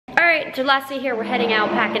right, it's our last day here. We're heading out,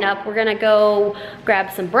 packing up. We're gonna go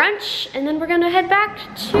grab some brunch, and then we're gonna head back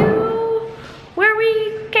to where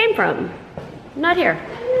we came from. Not here.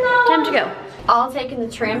 No. Time to go. All taking the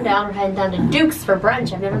tram down. We're heading down to Duke's for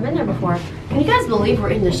brunch. I've never been there before. Can you guys believe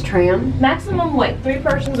we're in this tram? Maximum weight, 3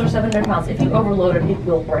 persons or 700 pounds. If you overload it, it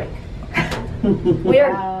will break. We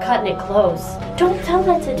are cutting it close. Don't tell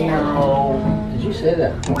that to Dad. No. Did you say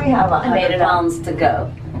that? We have 100 pounds to go.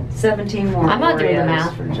 17 more. I'm not doing the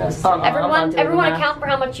math. For just everyone account for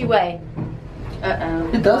how much you weigh.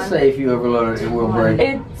 Uh-oh. It does say if you overload it, it will break.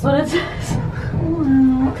 It's what it says.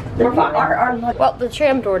 We're fine. Well, the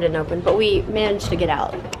tram door didn't open, but we managed to get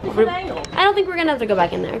out. I don't think we're gonna have to go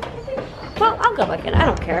back in there. Well, I'll go back in. I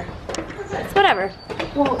don't care. It's whatever.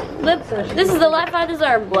 Well, this is the life I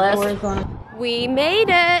deserve, blessed. We made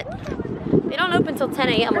it. They don't open until 10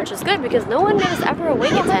 a.m., which is good because no one is ever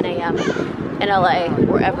awake at 10 a.m. in LA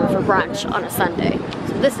or ever for brunch on a Sunday.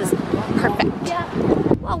 So this is perfect.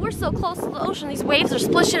 Wow, we're so close to the ocean. These waves are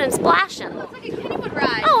splishing and splashing. It's like a Kennywood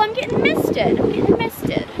ride. Oh, I'm getting misted. I'm getting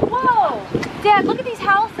misted. Whoa! Dad, look at these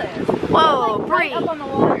houses. Whoa, like Bree. Right up on the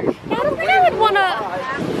water. Yeah, I don't think I would wanna...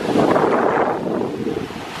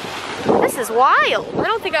 This is wild. I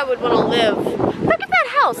don't think I would wanna live. Look at that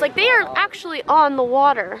house. Like, they are actually on the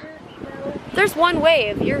water. There's one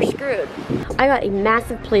wave, you're screwed. I got a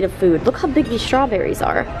massive plate of food. Look how big these strawberries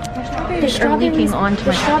are. The strawberries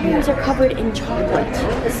are covered in chocolate.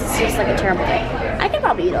 This is just like a terrible day. I could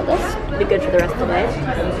probably eat all this. It'd be good for the rest of the day.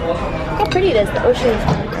 Look how pretty it is. The ocean is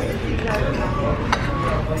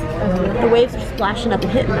the waves are splashing up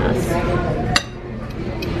and hitting us.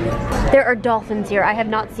 There are dolphins here. I have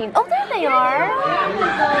not seen. Oh, there they are.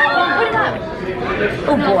 What is that?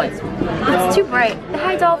 Oh boy, it's too bright.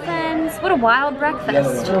 Hi, dolphins. What a wild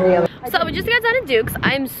breakfast. So we just got done at Duke's.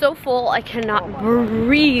 I am so full I cannot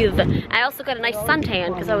breathe. I also got a nice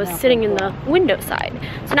suntan because I was sitting in the window side.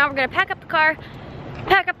 So now we're gonna pack up the car,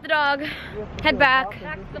 pack up the dog, head back.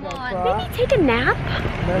 Maybe take a nap.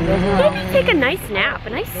 Maybe take a nice nap, a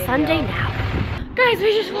nice Sunday nap. Guys,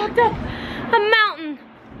 we just walked up a mountain.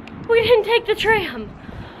 We didn't take the tram.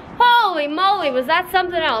 Holy moly, was that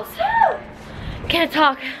something else? Can't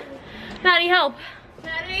talk. Maddie, help.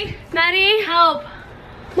 Maddie, help.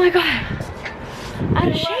 Oh my God, out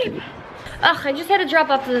of shape. Ugh, I just had to drop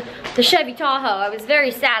off the Chevy Tahoe. I was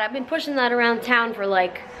very sad. I've been pushing that around town for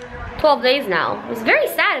like 12 days now. It was very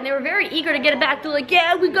sad and they were very eager to get it back. They're like,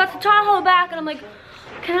 yeah, we got the Tahoe back. And I'm like,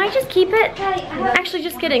 can I just keep it? Actually,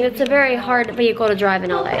 just kidding. It's a very hard vehicle to drive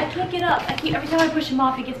in LA. I can't get up. Every time I push him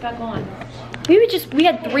off, he gets back on. We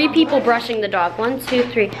had 3 people brushing the dog. 1, 2,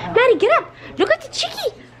 3. Maddie, get up. Look at the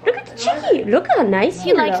chickie. Look at the chickie. Look how nice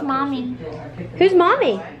you look. He likes mommy. Who's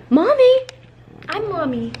mommy? Mommy? I'm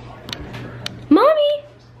mommy. Mommy?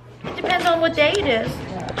 It depends on what day it is.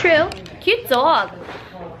 True. Cute dog.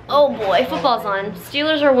 Oh boy, football's on.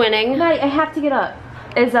 Steelers are winning. Maddie, I have to get up.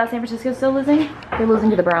 Is San Francisco still losing? They're losing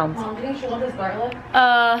to the Browns.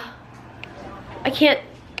 I can't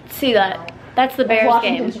see that. That's the Bears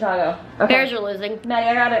Washington, game. Chicago. Okay. Bears are losing. Maddie,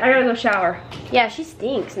 I gotta go shower. Yeah, she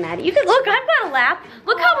stinks, Maddie. You can look, I've got a lap.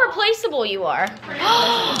 Look how replaceable you are.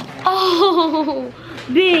 Oh,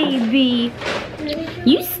 baby.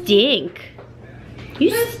 You stink.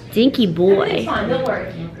 You stinky boy. It's fine, don't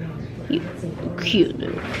worry. You cute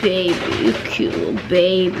little baby. You cute little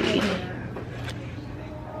baby.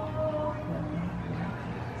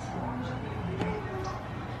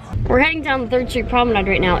 We're heading down the 3rd Street Promenade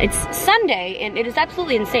right now. It's Sunday and it is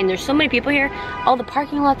absolutely insane. There's so many people here. All the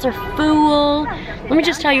parking lots are full. Let me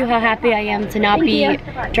just tell you how happy I am to not be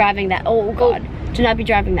driving that, oh God, to not be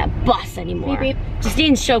driving that bus anymore. Beep, beep.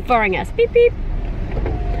 Justine's chauffeuring us. Beep, beep.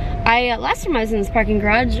 Last time I was in this parking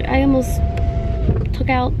garage, I almost took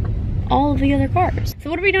out all of the other cars. So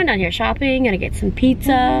what are we doing down here? Shopping, gonna get some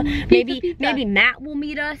pizza. Maybe Matt will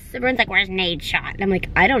meet us. Everyone's like, where's Nate shot? And I'm like,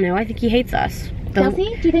 I don't know, I think he hates us. Does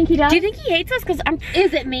he? Do you think he does? Do you think he hates us? Because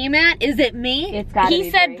is it me, Matt? Is it me? It's gotta be.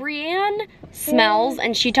 He said Brienne smells,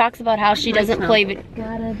 and she talks about how she doesn't play.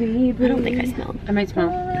 Gotta be. I don't think I smell. I might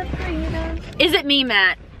smell. Is it me,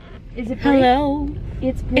 Matt? Is it Bree? Hello.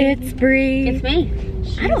 It's Bree. It's Bree. It's me.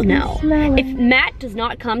 I don't know. If Matt does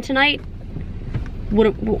not come tonight,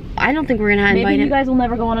 I don't think we're gonna invite him. Maybe you guys will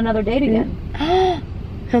never go on another date again.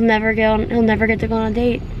 He'll never get to go on a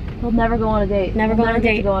date. He'll never go on a date. Never go on a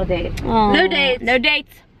date. Go on a date. Oh, No dates. No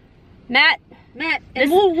dates. Matt,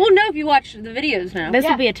 and we'll know if you watch the videos now. This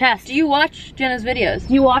will be a test. Do you watch Jenna's videos?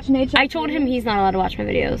 Do you watch Nate? I told him he's not allowed to watch my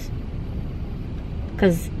videos.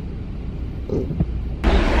 Cause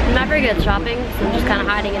I'm not very good at shopping, so I'm just kind of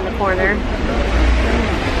hiding in the corner.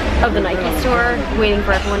 of the Nike store, waiting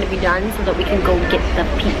for everyone to be done so that we can go get the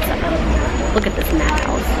pizza. Look at this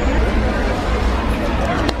madhouse.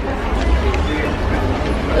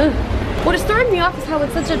 Ugh. What is throwing me off is how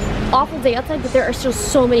it's such an awful day outside, but there are still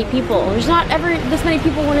so many people. There's not ever this many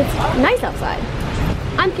people when it's nice outside.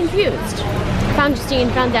 I'm confused. Found Justine,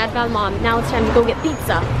 found Dad, found Mom. Now it's time to go get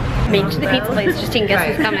pizza. Made it to the pizza place. Justine, guess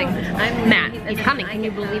who's coming? I'm Matt. He's coming. Can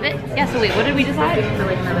you believe it? Yeah, so wait, what did we decide?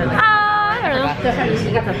 I don't know.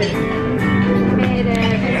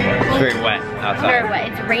 It's very wet outside. Very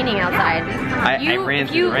wet. It's raining outside. I ran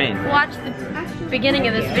through the rain. If you watch the beginning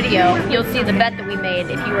of this video, you'll see the bet that we made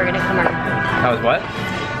if you were gonna come. That was what?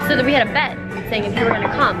 So that we had a bet saying if you were gonna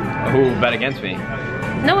come. Who bet against me?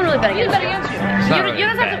 No one really bet against you. Really You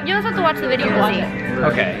just have to watch the video to see.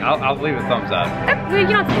 Okay, I'll leave a thumbs up. You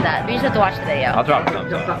don't have to do that. You just have to watch the video. I'll drop a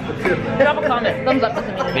thumbs up. Drop a comment. Thumbs up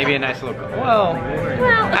doesn't mean Maybe a nice little, well,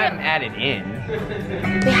 I haven't added in.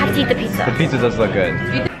 We have to eat the pizza. The pizza does look good.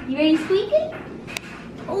 You ready to squeak it?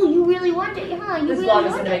 Oh, you really want it, huh? You This really vlog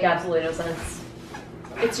is want gonna make absolutely no sense.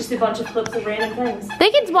 It's just a bunch of clips of random things.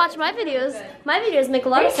 They can watch my videos. My videos make a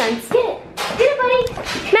lot of sense. Get it. Get it,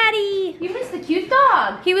 buddy. Maddie! You missed the cute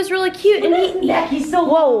dog. He was really cute and he... Yeah, he's so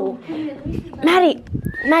Whoa. Maddie,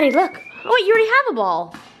 look. Oh wait, you already have a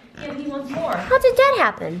ball. Yeah, he wants more. How did that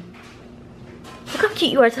happen? Look how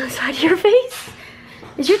cute you are to the side of your face.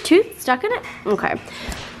 Is your tooth stuck in it? Okay.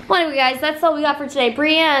 Well anyway guys, that's all we got for today.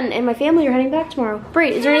 Brienne and my family are heading back tomorrow.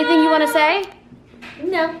 Bri, is there anything you want to say?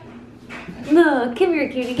 No. No, come here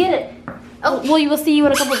cutie, get it. Oh, well you will see you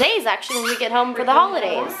in a couple days actually when we get home for the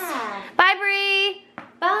holidays. Bye Bri.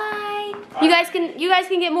 Bye. You guys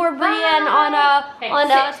can get more Brienne on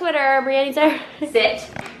Twitter. Brienne's there. Sit.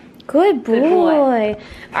 Good boy. Good boy.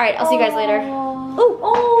 All right, I'll see you guys later.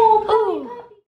 Oh.